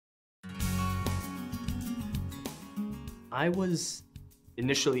I was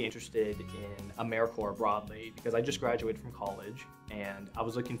initially interested in AmeriCorps broadly because I just graduated from college and I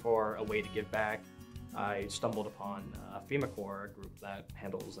was looking for a way to give back. I stumbled upon FEMA Corps, a group that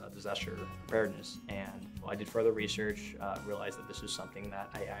handles disaster preparedness, and I did further research, realized that this is something that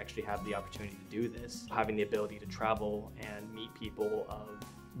I actually have the opportunity to do this. Having the ability to travel and meet people of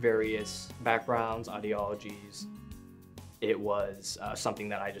various backgrounds, ideologies, it was something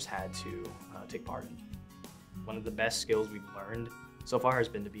that I just had to take part in. One of the best skills we've learned so far has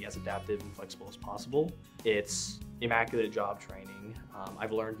been to be as adaptive and flexible as possible. It's immaculate job training.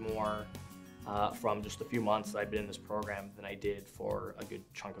 I've learned more from just a few months that I've been in this program than I did for a good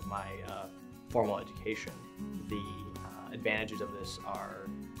chunk of my formal education. The advantages of this are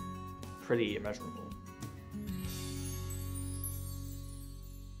pretty immeasurable.